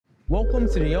Welcome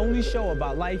to the only show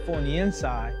about life on the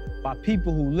inside by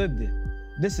people who lived it.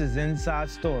 This is Inside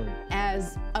Story.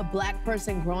 As a Black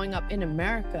person growing up in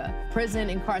America, prison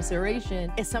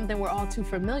incarceration is something we're all too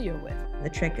familiar with. The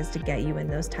trick is to get you in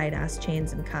those tight-ass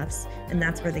chains and cuffs, and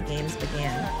that's where the games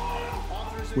began.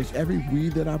 With every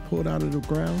weed that I pulled out of the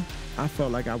ground, I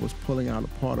felt like I was pulling out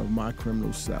a part of my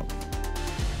criminal self.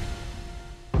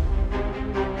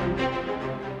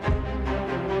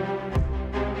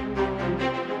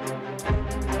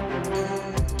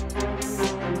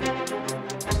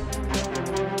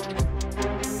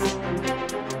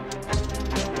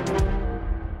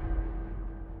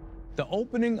 The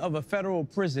opening of a federal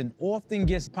prison often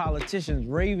gets politicians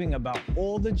raving about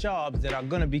all the jobs that are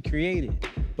going to be created.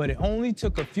 But it only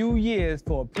took a few years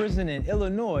for a prison in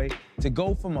Illinois to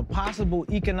go from a possible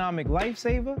economic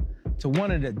lifesaver to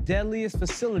one of the deadliest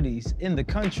facilities in the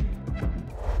country.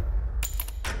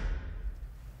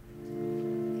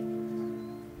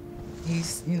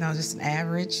 He's, just an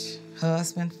average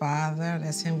husband, father.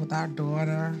 That's him with our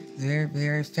daughter. Very,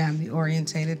 very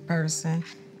family-oriented person.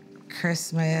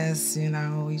 Christmas,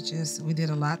 we did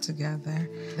a lot together.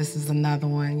 This is another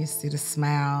one. You see the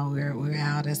smile. We're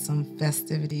out at some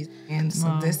festivities. And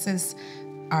so This is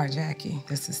our Jackie.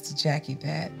 This is the Jackie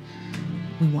that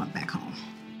we want back home.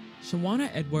 Shawana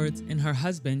Edwards and her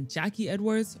husband, Jackie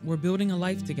Edwards, were building a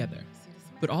life together.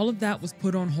 But all of that was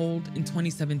put on hold in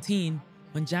 2017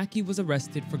 when Jackie was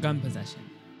arrested for gun possession.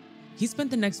 He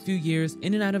spent the next few years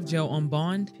in and out of jail on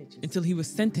bond until he was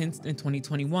sentenced in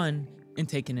 2021 and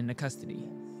taken into custody.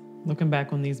 Looking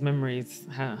back on these memories,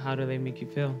 how do they make you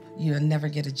feel? You'll never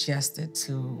get adjusted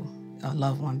to a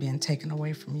loved one being taken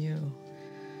away from you.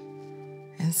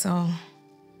 And so,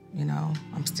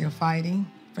 I'm still fighting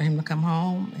for him to come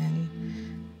home,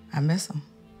 and I miss him.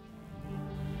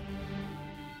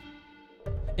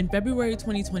 In February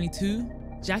 2022,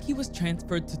 Jackie was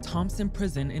transferred to Thomson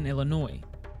prison in Illinois.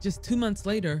 Just 2 months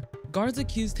later, guards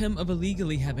accused him of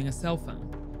illegally having a cell phone.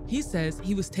 He says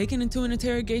he was taken into an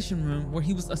interrogation room where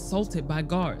he was assaulted by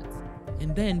guards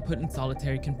and then put in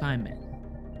solitary confinement.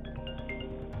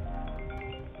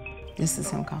 This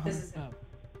is him calling.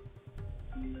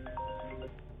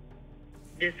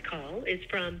 This call is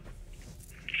from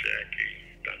Jackie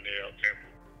Donnell.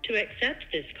 To accept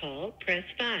this call, press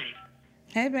 5.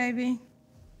 Hey, baby. Hey,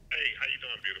 how you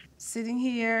doing, beautiful? Sitting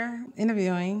here,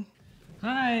 interviewing.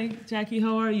 Hi, Jackie,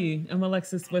 how are you? I'm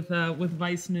Alexis with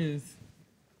Vice News.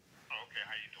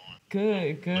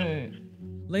 Good.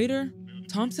 Later,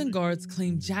 Thomson guards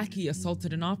claimed Jackie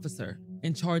assaulted an officer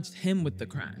and charged him with the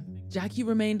crime. Jackie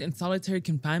remained in solitary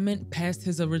confinement past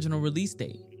his original release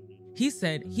date. He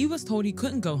said he was told he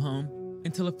couldn't go home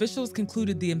until officials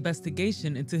concluded the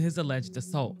investigation into his alleged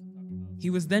assault. He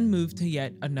was then moved to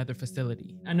yet another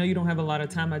facility. I know you don't have a lot of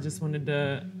time. I just wanted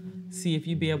to see if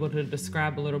you'd be able to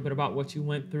describe a little bit about what you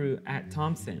went through at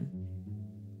Thomson.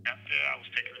 After I was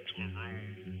taken into a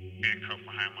room, handcuffed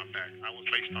behind my back. I was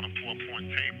placed on a 4-point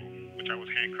table, which I was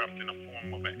handcuffed in the form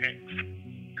of an X.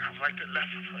 I was like that left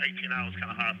for 18 hours,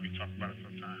 kind of hard for me to talk about it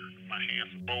sometimes. My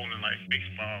hands were swollen like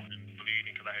baseballs and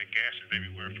bleeding because I had gashes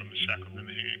everywhere from the shackles and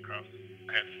the handcuffs.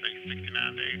 I had to stay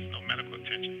 69 days, no medical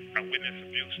attention. I witnessed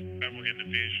abuse from several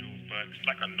individuals, but it's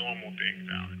like a normal thing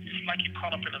down. It's like you're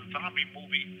caught up in a zombie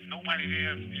movie. Nobody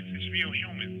there, it's real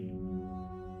human.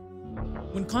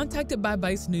 When contacted by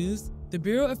Vice News, the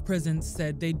Bureau of Prisons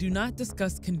said they do not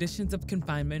discuss conditions of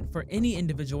confinement for any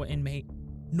individual inmate,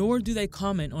 nor do they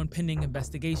comment on pending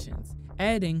investigations,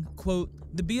 adding, quote,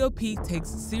 "The BOP takes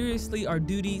seriously our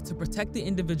duty to protect the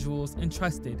individuals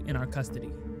entrusted in our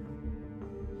custody."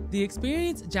 The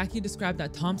experience Jackie described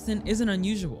at Thomson isn't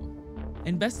unusual.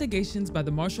 Investigations by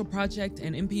the Marshall Project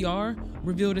and NPR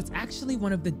revealed it's actually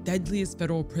one of the deadliest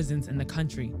federal prisons in the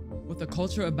country, with a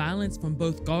culture of violence from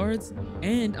both guards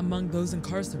and among those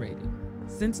incarcerated.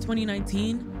 Since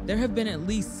 2019, there have been at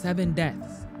least 7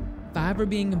 deaths. 5 are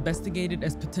being investigated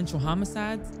as potential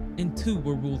homicides, and 2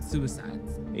 were ruled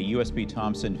suicides. A USB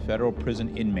Thomson federal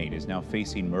prison inmate is now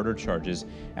facing murder charges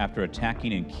after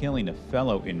attacking and killing a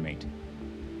fellow inmate.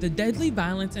 The deadly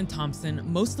violence in Thomson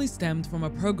mostly stemmed from a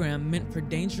program meant for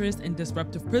dangerous and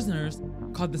disruptive prisoners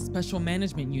called the Special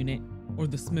Management Unit, or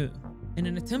the SMU. In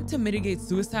an attempt to mitigate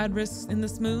suicide risks in the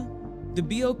SMU, the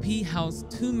BOP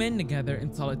housed 2 men together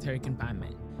in solitary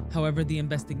confinement. However, the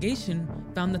investigation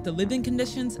found that the living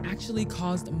conditions actually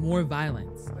caused more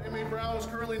violence.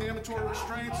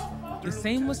 The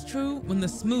same was true when the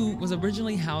SMU was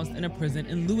originally housed in a prison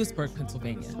in Lewisburg,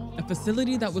 Pennsylvania, a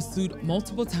facility that was sued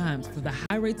multiple times for the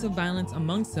high rates of violence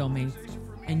among cellmates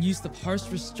and use of harsh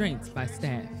restraints by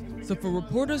staff. So for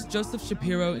reporters Joseph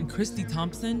Shapiro and Christy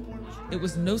Thomson, it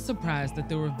was no surprise that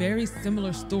there were very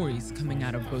similar stories coming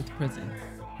out of both prisons.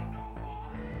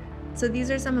 So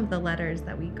these are some of the letters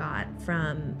that we got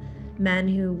from men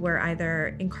who were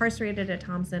either incarcerated at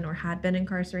Thomson or had been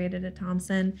incarcerated at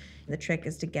Thomson. The trick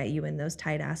is to get you in those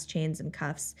tight-ass chains and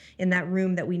cuffs in that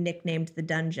room that we nicknamed the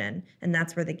dungeon, and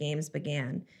that's where the games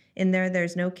began. In there,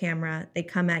 there's no camera. They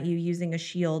come at you using a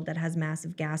shield that has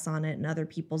massive gas on it and other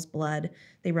people's blood.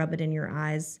 They rub it in your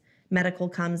eyes. Medical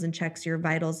comes and checks your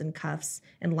vitals and cuffs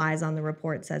and lies on the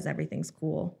report, says everything's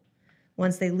cool.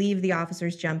 Once they leave, the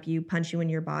officers jump you, punch you in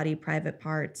your body, private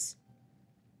parts.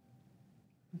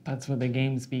 That's where the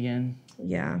games begin.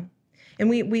 Yeah. And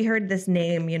we heard this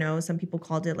name, you know, some people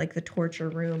called it like the torture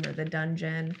room or the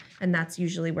dungeon, and that's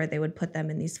usually where they would put them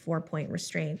in these 4-point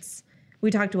restraints. We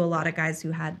talked to a lot of guys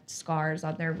who had scars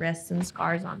on their wrists and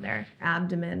scars on their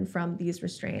abdomen from these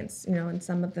restraints, you know, and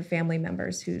some of the family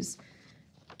members whose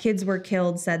kids were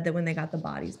killed said that when they got the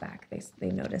bodies back,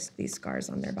 they noticed these scars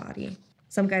on their body.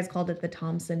 Some guys called it the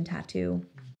Thomson tattoo.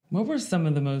 What were some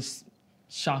of the most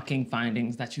shocking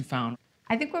findings that you found?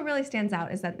 I think what really stands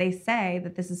out is that they say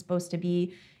that this is supposed to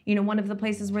be, you know, one of the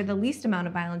places where the least amount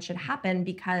of violence should happen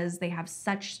because they have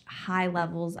such high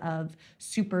levels of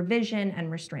supervision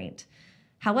and restraint.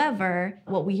 However,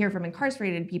 what we hear from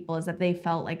incarcerated people is that they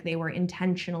felt like they were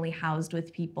intentionally housed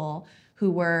with people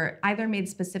who were either made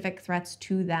specific threats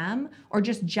to them or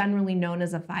just generally known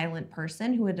as a violent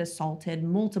person who had assaulted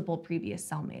multiple previous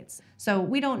cellmates. So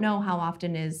we don't know how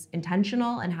often is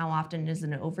intentional and how often is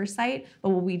an oversight, but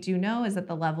what we do know is that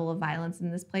the level of violence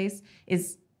in this place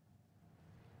is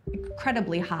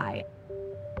incredibly high.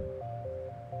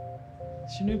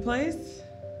 It's your new place?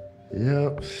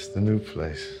 Yep, it's the new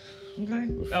place. Okay.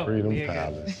 The Freedom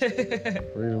Palace.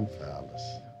 Freedom Palace.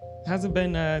 How's it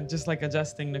been just like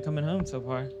adjusting to coming home so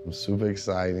far? It's super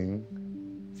exciting,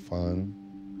 fun.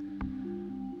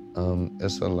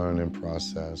 It's a learning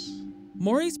process.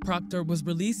 Maurice Proctor was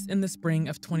released in the spring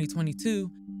of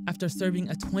 2022 after serving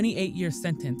a 28-year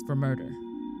sentence for murder.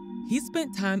 He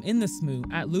spent time in the SMU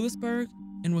at Lewisburg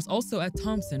and was also at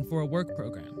Thomson for a work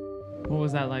program. What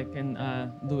was that like in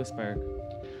Lewisburg?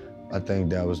 I think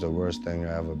that was the worst thing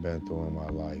I ever been through in my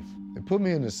life. They put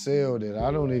me in a cell that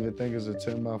I don't even think is a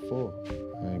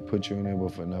 10x4. And they put you in there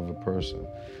with another person.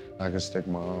 I could stick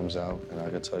my arms out and I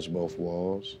could touch both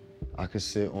walls. I could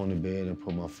sit on the bed and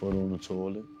put my foot on the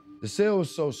toilet. The cell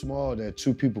was so small that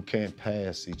 2 people can't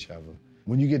pass each other.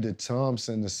 When you get to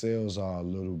Thomson, the cells are a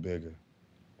little bigger.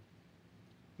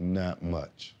 Not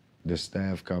much. The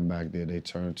staff come back there, they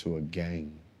turn to a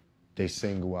gang. They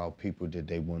single out people that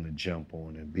they want to jump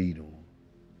on and beat on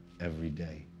every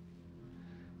day.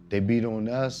 They beat on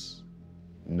us,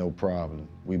 no problem.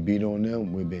 We beat on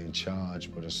them, we're being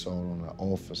charged with assault on an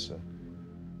officer,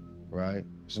 right?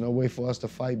 There's no way for us to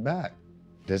fight back.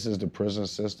 This is the prison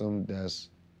system that's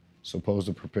supposed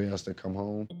to prepare us to come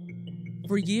home.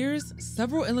 For years,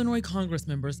 several Illinois Congress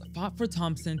members fought for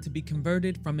Thomson to be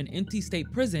converted from an empty state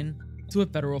prison to a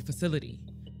federal facility.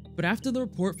 But after the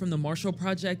report from the Marshall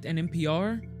Project and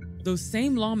NPR, those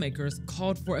same lawmakers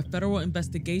called for a federal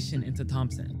investigation into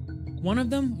Thomson. One of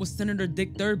them was Senator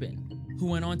Dick Durbin, who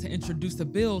went on to introduce a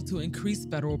bill to increase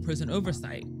federal prison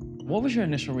oversight. What was your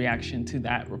initial reaction to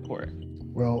that report?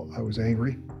 Well, I was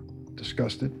angry,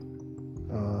 disgusted.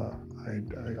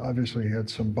 I obviously had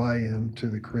some buy-in to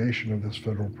the creation of this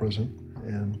federal prison,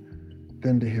 and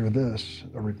then to hear this,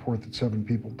 a report that 7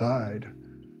 people died,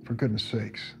 for goodness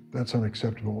sakes, that's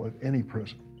unacceptable at any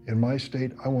prison. In my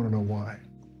state, I want to know why.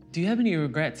 Do you have any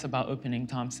regrets about opening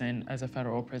Thomson as a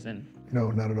federal prison?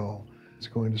 No, not at all. It's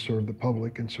going to serve the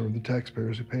public and serve the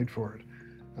taxpayers who paid for it.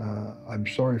 I'm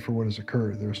sorry for what has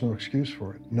occurred. There's no excuse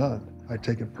for it, none. I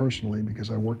take it personally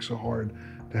because I worked so hard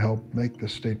to help make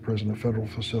this state prison a federal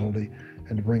facility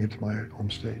and to bring it to my home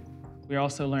state. We're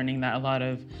also learning that a lot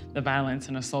of the violence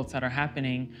and assaults that are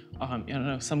happening,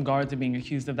 some guards are being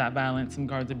accused of that violence, some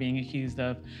guards are being accused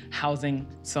of housing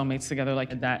cellmates together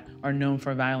like that are known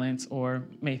for violence or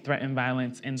may threaten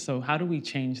violence. And so how do we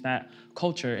change that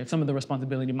culture if some of the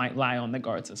responsibility might lie on the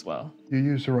guards as well? You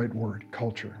use the right word,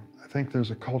 culture. I think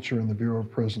there's a culture in the Bureau of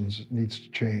Prisons that needs to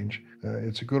change.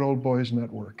 It's a good old boys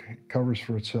network. It covers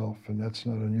for itself, and that's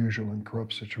not unusual in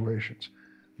corrupt situations.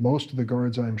 Most of the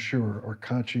guards, I'm sure, are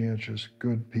conscientious,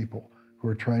 good people who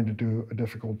are trying to do a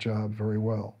difficult job very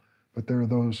well. But there are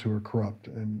those who are corrupt,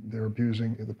 and they're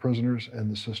abusing the prisoners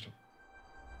and the system.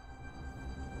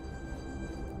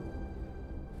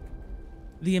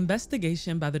 The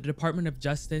investigation by the Department of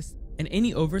Justice and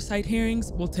any oversight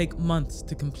hearings will take months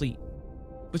to complete.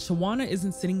 But Shawana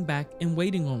isn't sitting back and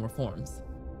waiting on reforms.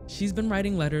 She's been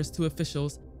writing letters to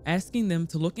officials asking them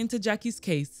to look into Jackie's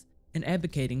case and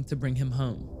advocating to bring him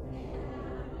home.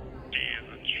 She is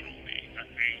truly an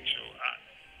angel.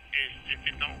 If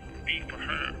it don't be for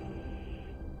her,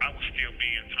 I would still be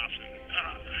in Thomson.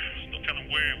 There's no telling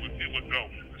where it would go.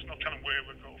 There's no telling where it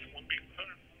would go if it wouldn't be for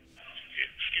her.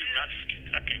 Excuse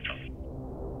me, I can't talk.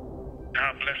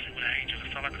 God bless you with an angel.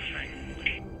 That's all I can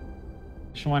say.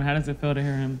 Shawan, how does it feel to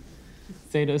hear him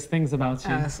say those things about you?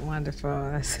 That's wonderful.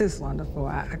 That's just wonderful.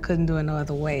 I couldn't do it no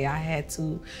other way. I had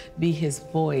to be his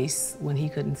voice when he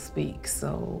couldn't speak.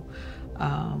 So,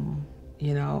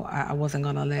 you know, I wasn't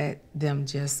gonna let them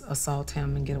just assault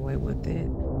him and get away with it.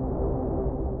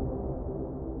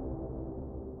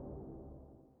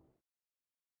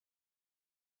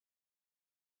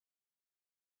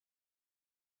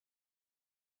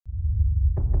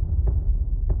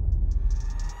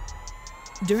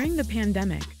 During the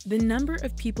pandemic, the number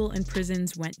of people in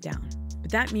prisons went down,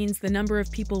 but that means the number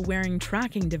of people wearing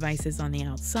tracking devices on the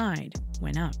outside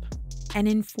went up. And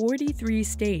in 43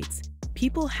 states,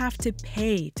 people have to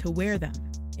pay to wear them.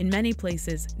 In many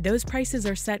places, those prices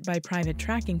are set by private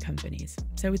tracking companies,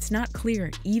 so it's not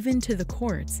clear, even to the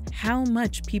courts, how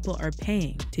much people are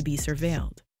paying to be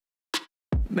surveilled.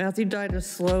 Matthew died a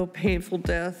slow, painful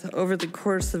death over the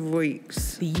course of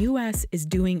weeks. The U.S. is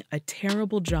doing a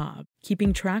terrible job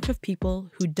keeping track of people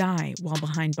who die while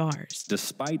behind bars.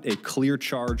 Despite a clear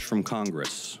charge from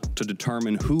Congress to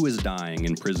determine who is dying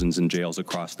in prisons and jails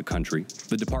across the country,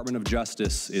 the Department of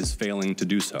Justice is failing to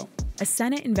do so. A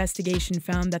Senate investigation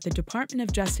found that the Department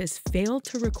of Justice failed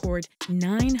to record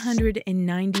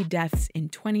 990 deaths in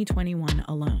 2021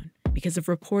 alone because of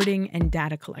reporting and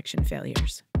data collection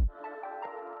failures.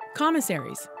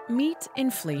 Commissaries meet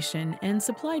inflation and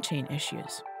supply chain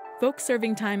issues. Folks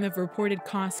serving time have reported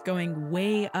costs going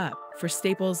way up for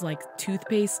staples like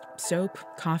toothpaste, soap,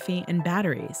 coffee, and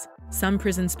batteries. Some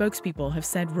prison spokespeople have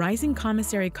said rising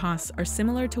commissary costs are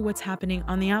similar to what's happening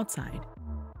on the outside.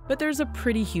 But there's a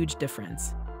pretty huge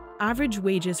difference. Average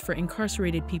wages for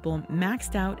incarcerated people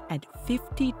maxed out at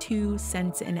 52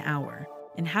 cents an hour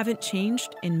and haven't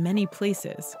changed in many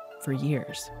places for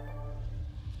years.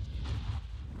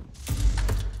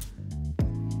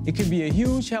 It can be a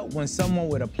huge help when someone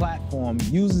with a platform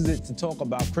uses it to talk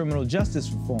about criminal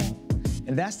justice reform.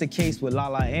 And that's the case with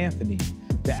Lala Anthony.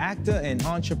 The actor and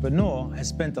entrepreneur has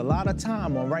spent a lot of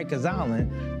time on Rikers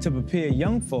Island to prepare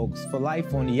young folks for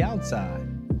life on the outside.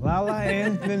 Lala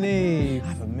Anthony, I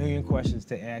have a million questions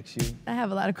to ask you. I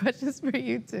have a lot of questions for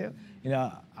you, too. You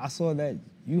know, I saw that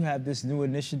you have this new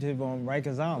initiative on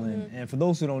Rikers Island. And for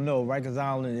those who don't know, Rikers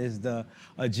Island is a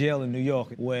jail in New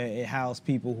York where it houses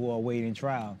people who are awaiting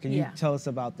trial. Can you tell us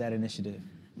about that initiative?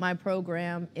 My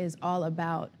program is all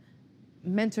about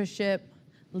mentorship,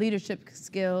 leadership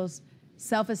skills,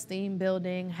 self-esteem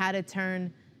building, how to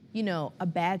turn, you know, a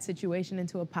bad situation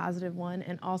into a positive one,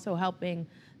 and also helping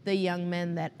the young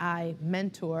men that I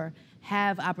mentor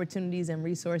have opportunities and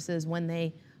resources when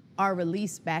they are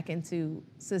released back into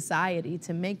society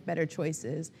to make better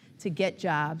choices, to get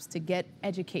jobs, to get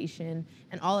education,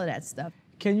 and all of that stuff.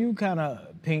 Can you kind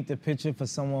of paint the picture for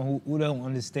someone who don't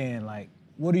understand, like,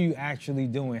 what are you actually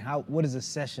doing? What is a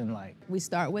session like? We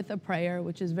start with a prayer,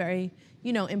 which is very,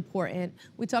 you know, important.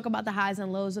 We talk about the highs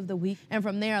and lows of the week, and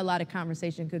from there, a lot of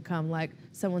conversation could come. Like,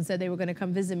 someone said they were gonna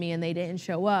come visit me and they didn't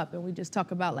show up, and we just talk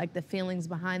about, like, the feelings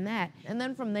behind that. And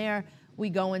then from there,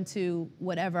 we go into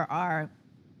whatever our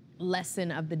lesson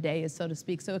of the day is, so to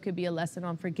speak. So it could be a lesson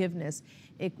on forgiveness.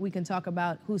 We can talk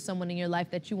about who's someone in your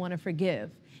life that you want to forgive,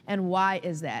 and why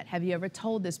is that? Have you ever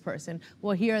told this person?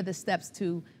 Well, here are the steps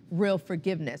to real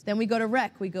forgiveness. Then we go to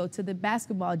rec. We go to the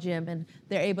basketball gym, and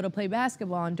they're able to play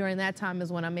basketball. And during that time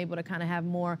is when I'm able to kind of have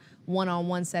more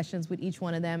one-on-one sessions with each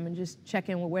one of them and just check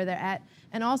in with where they're at.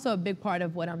 And also a big part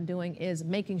of what I'm doing is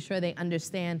making sure they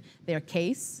understand their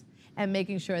case and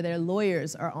making sure their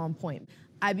lawyers are on point.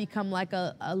 I become like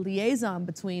a liaison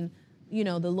between, you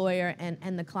know, the lawyer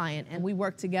and the client. And we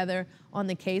work together on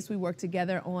the case. We work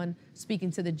together on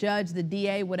speaking to the judge, the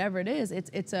DA, whatever it is.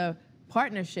 It's a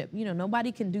partnership. You know,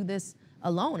 nobody can do this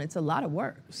alone. It's a lot of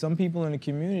work. Some people in the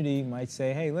community might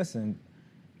say, hey, listen,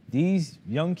 these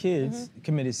young kids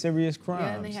committed serious crimes.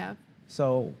 Yeah, and they have.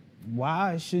 So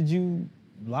why should you,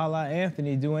 Lala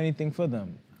Anthony, do anything for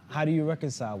them? How do you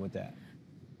reconcile with that?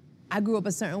 I grew up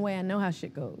a certain way. I know how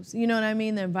shit goes. You know what I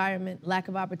mean? The environment, lack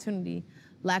of opportunity,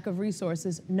 lack of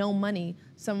resources, no money.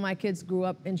 Some of my kids grew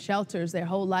up in shelters their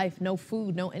whole life, no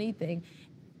food, no anything.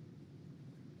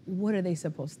 What are they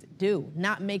supposed to do?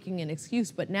 Not making an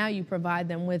excuse, but now you provide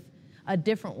them with a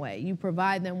different way. You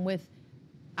provide them with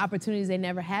opportunities they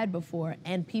never had before,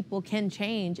 and people can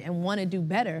change and want to do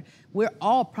better. We're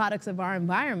all products of our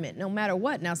environment, no matter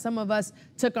what. Now, some of us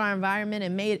took our environment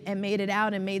and made it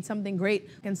out and made something great,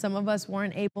 and some of us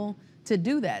weren't able to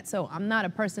do that. So I'm not a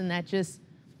person that just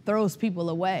throws people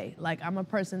away. Like, I'm a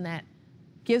person that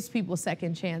gives people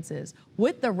second chances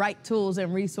with the right tools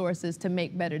and resources to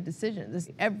make better decisions.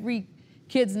 Every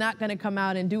kid's not gonna come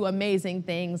out and do amazing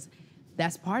things.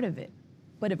 That's part of it.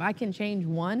 But if I can change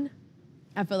one,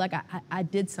 I feel like I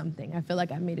did something. I feel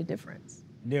like I made a difference.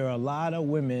 There are a lot of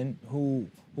women who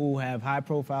have high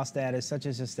profile status, such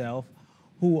as yourself,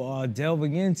 who are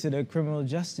delving into the criminal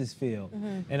justice field.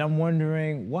 And I'm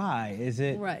wondering why. Is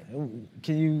it, right.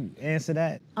 Can you answer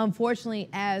that? Unfortunately,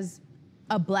 as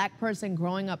a Black person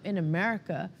growing up in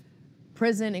America,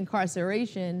 prison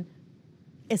incarceration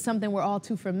is something we're all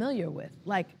too familiar with.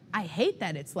 Like, I hate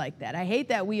that it's like that. I hate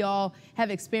that we all have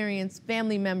experienced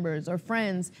family members or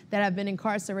friends that have been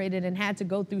incarcerated and had to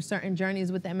go through certain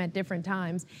journeys with them at different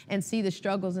times and see the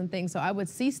struggles and things. So I would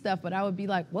see stuff, but I would be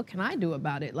like, what can I do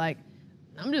about it? Like,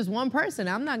 I'm just one person,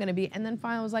 I'm not gonna be, and then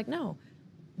finally I was like, no,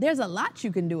 there's a lot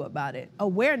you can do about it.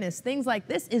 Awareness, things like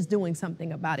this is doing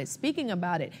something about it, speaking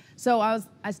about it. So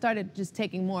I started just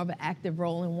taking more of an active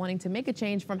role and wanting to make a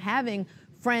change from having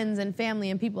friends and family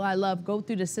and people I love go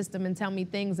through the system and tell me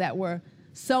things that were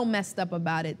so messed up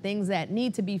about it, things that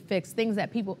need to be fixed, things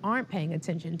that people aren't paying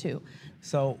attention to.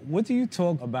 So what do you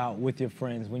talk about with your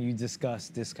friends when you discuss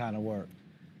this kind of work?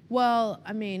 Well,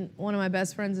 I mean, one of my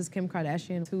best friends is Kim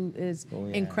Kardashian, who is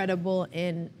incredible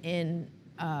in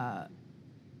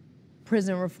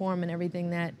prison reform and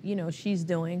everything that, you know, she's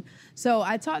doing. So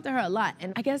I talk to her a lot,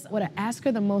 and I guess what I ask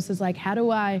her the most is like, how do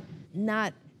I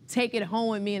not take it home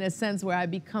with me in a sense where I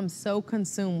become so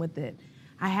consumed with it?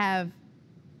 I have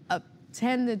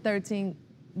 10 to 13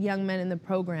 young men in the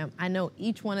program. I know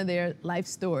each one of their life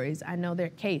stories. I know their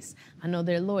case. I know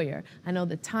their lawyer. I know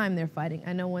the time they're fighting.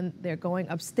 I know when they're going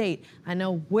upstate. I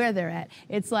know where they're at.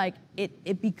 It's like,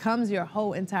 it becomes your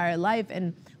whole entire life.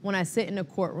 And when I sit in a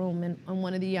courtroom and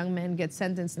one of the young men gets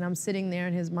sentenced and I'm sitting there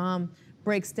and his mom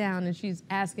breaks down and she's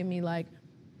asking me like,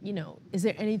 you know, is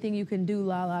there anything you can do,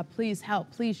 Lala? Please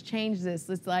help, please change this.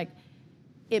 It's like,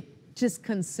 it just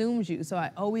consumes you. So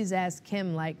I always ask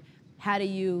him, like, how do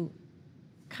you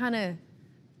kind of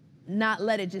not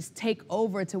let it just take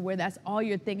over to where that's all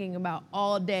you're thinking about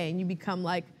all day and you become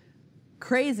like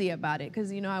crazy about it?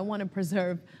 Because, you know, I want to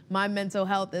preserve my mental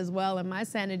health as well and my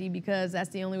sanity, because that's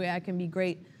the only way I can be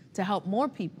great to help more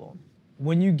people.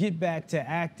 When you get back to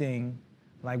acting,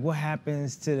 like, what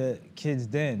happens to the kids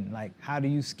then? Like, how do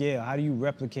you scale? How do you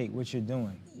replicate what you're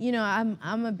doing? You know,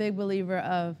 I'm a big believer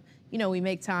of, you know, we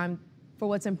make time for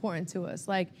what's important to us.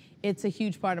 Like, it's a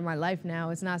huge part of my life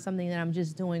now. It's not something that I'm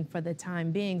just doing for the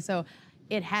time being. So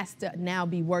it has to now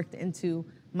be worked into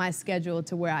my schedule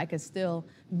to where I could still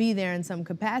be there in some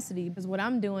capacity. Because what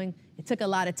I'm doing, it took a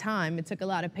lot of time. It took a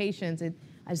lot of patience.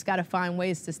 I just got to find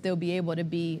ways to still be able to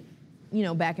be, you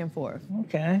know, back and forth.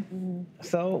 Okay.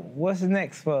 So what's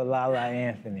next for Lala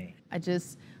Anthony? I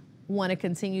just want to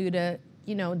continue to,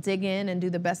 you know, dig in and do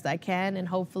the best I can and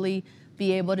hopefully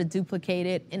be able to duplicate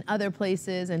it in other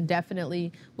places and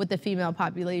definitely with the female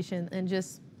population, and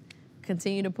just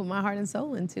continue to put my heart and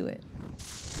soul into it.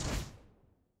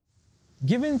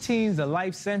 Giving teens a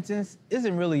life sentence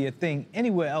isn't really a thing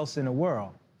anywhere else in the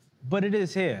world, but it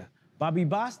is here. Bobby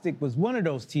Bostic was one of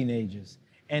those teenagers,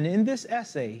 and in this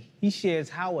essay, he shares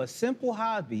how a simple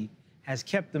hobby has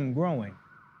kept him growing.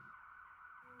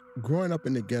 Growing up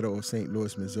in the ghetto of St.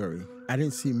 Louis, Missouri, I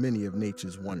didn't see many of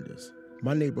nature's wonders.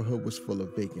 My neighborhood was full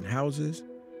of vacant houses,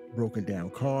 broken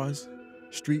down cars,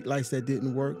 street lights that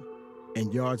didn't work,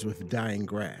 and yards with dying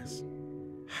grass.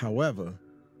 However,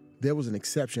 there was an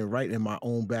exception right in my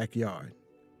own backyard,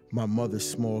 my mother's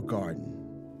small garden.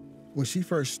 When she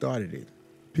first started it,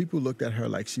 people looked at her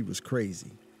like she was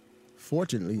crazy.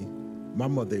 Fortunately, my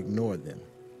mother ignored them.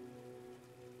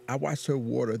 I watched her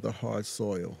water the hard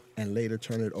soil and later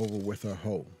turn it over with her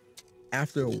hoe.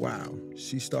 After a while,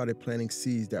 she started planting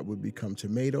seeds that would become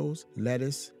tomatoes,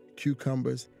 lettuce,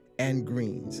 cucumbers, and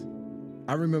greens.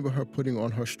 I remember her putting on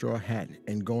her straw hat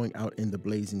and going out in the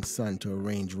blazing sun to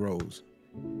arrange rows.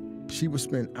 She would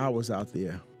spend hours out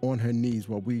there on her knees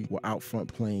while we were out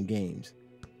front playing games.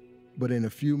 But in a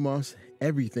few months,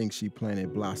 everything she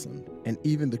planted blossomed, and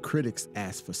even the critics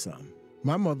asked for some.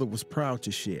 My mother was proud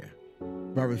to share.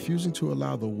 By refusing to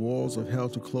allow the walls of hell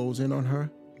to close in on her,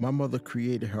 my mother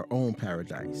created her own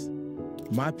paradise.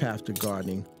 My path to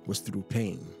gardening was through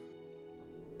pain.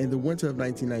 In the winter of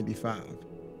 1995,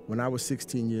 when I was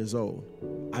 16 years old,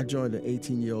 I joined an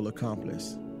 18-year-old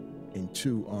accomplice in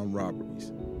 2 armed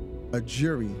robberies. A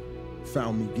jury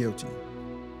found me guilty.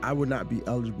 I would not be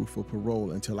eligible for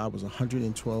parole until I was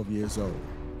 112 years old.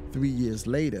 3 years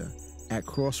later, at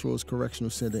Crossroads Correctional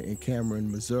Center in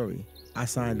Cameron, Missouri, I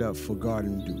signed up for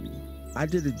guarding duty. I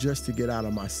did it just to get out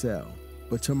of my cell,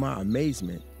 but to my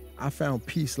amazement, I found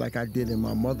peace like I did in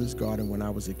my mother's garden when I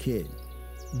was a kid.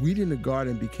 Weed in the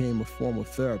garden became a form of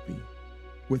therapy.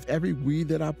 With every weed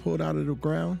that I pulled out of the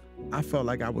ground, I felt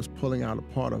like I was pulling out a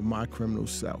part of my criminal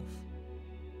self.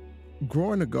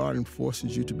 Growing a garden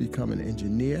forces you to become an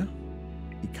engineer,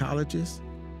 ecologist,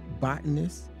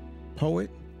 botanist,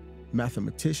 poet,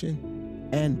 mathematician,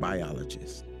 and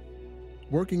biologist.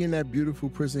 Working in that beautiful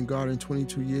prison garden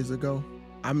 22 years ago,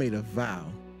 I made a vow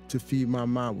to feed my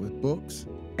mind with books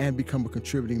and become a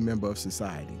contributing member of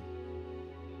society.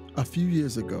 A few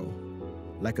years ago,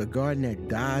 like a garden that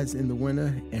dies in the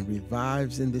winter and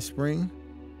revives in the spring,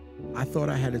 I thought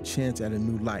I had a chance at a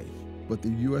new life, but the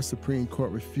U.S. Supreme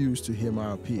Court refused to hear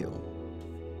my appeal.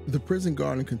 The prison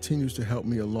garden continues to help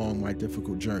me along my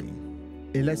difficult journey.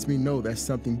 It lets me know that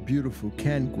something beautiful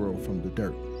can grow from the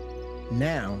dirt.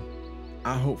 Now,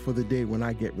 I hope for the day when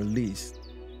I get released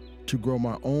to grow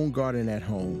my own garden at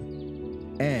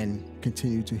home and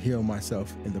continue to heal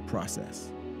myself in the process.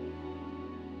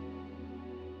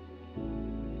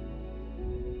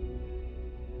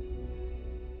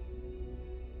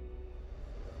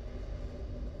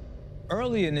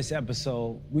 Early in this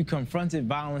episode, we confronted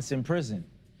violence in prison.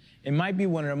 It might be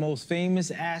one of the most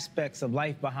famous aspects of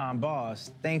life behind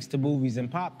bars, thanks to movies and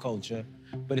pop culture,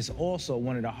 but it's also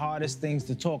one of the hardest things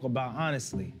to talk about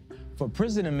honestly. For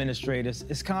prison administrators,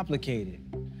 it's complicated.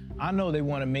 I know they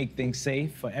want to make things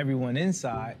safe for everyone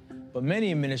inside, but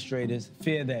many administrators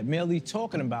fear that merely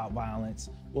talking about violence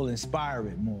will inspire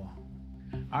it more.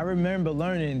 I remember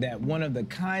learning that one of the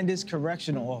kindest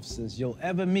correctional officers you'll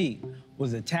ever meet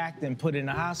was attacked and put in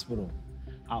a hospital.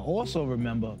 I also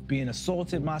remember being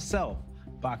assaulted myself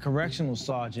by a correctional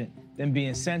sergeant, then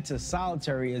being sent to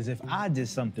solitary as if I did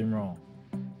something wrong.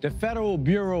 The Federal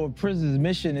Bureau of Prisons'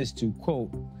 mission is to,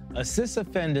 quote, assist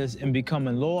offenders in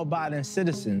becoming law-abiding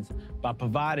citizens by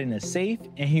providing a safe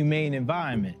and humane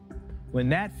environment. When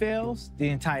that fails, the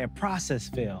entire process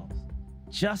fails.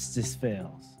 Justice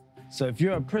fails. So if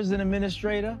you're a prison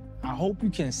administrator, I hope you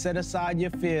can set aside your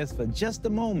fears for just a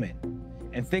moment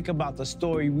and think about the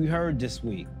story we heard this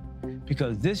week.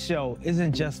 Because this show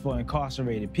isn't just for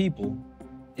incarcerated people,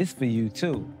 it's for you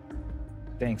too.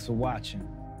 Thanks for watching.